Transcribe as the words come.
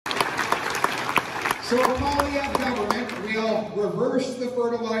So a Poilievre government will reverse the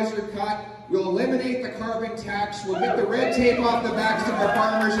fertilizer cut, we'll eliminate the carbon tax, we'll get the red tape off the backs of our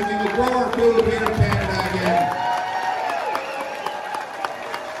farmers, and we will grow our food here in Canada again.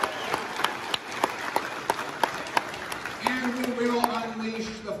 And we will unleash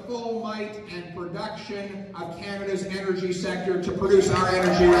the full might and production of Canada's energy sector to produce our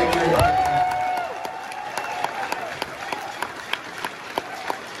energy right here.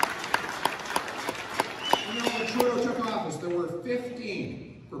 Trudeau took office, there were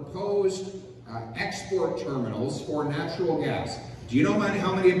 15 proposed export terminals for natural gas. Do you know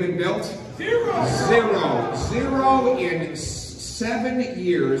how many have been built? Zero. Zero in 7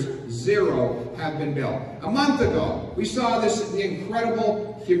 years, zero have been built. A month ago, we saw the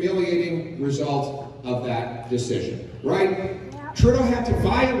incredible, humiliating result of that decision, right? Trudeau had to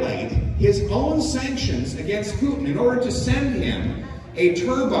violate his own sanctions against Putin in order to send him a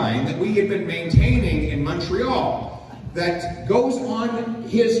turbine that we had been maintaining in Montreal that goes on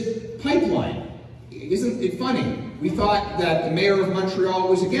his pipeline. Isn't it funny? We thought that the mayor of Montreal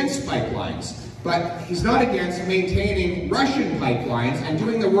was against pipelines, but he's not against maintaining Russian pipelines and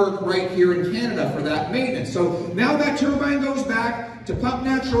doing the work right here in Canada for that maintenance. So now that turbine goes back to pump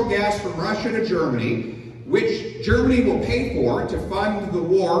natural gas from Russia to Germany, which Germany will pay for to fund the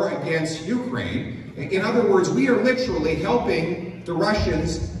war against Ukraine. In other words, we are literally helping the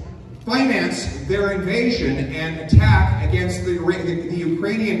Russians finance their invasion and attack against the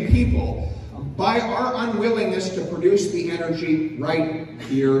Ukrainian people by our unwillingness to produce the energy right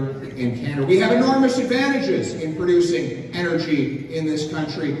here in Canada. We have enormous advantages in producing energy in this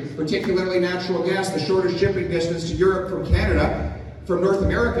country, particularly natural gas. The shortest shipping distance to Europe from North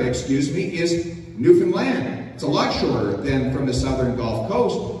America, excuse me, is Newfoundland. It's a lot shorter than from the southern Gulf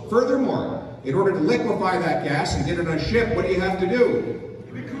Coast. Furthermore, in order to liquefy that gas and get it on a ship, what do you have to do?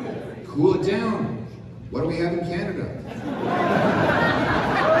 Keep it cool. Cool it down. What do we have in Canada?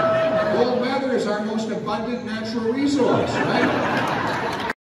 Cold weather is our most abundant natural resource, right?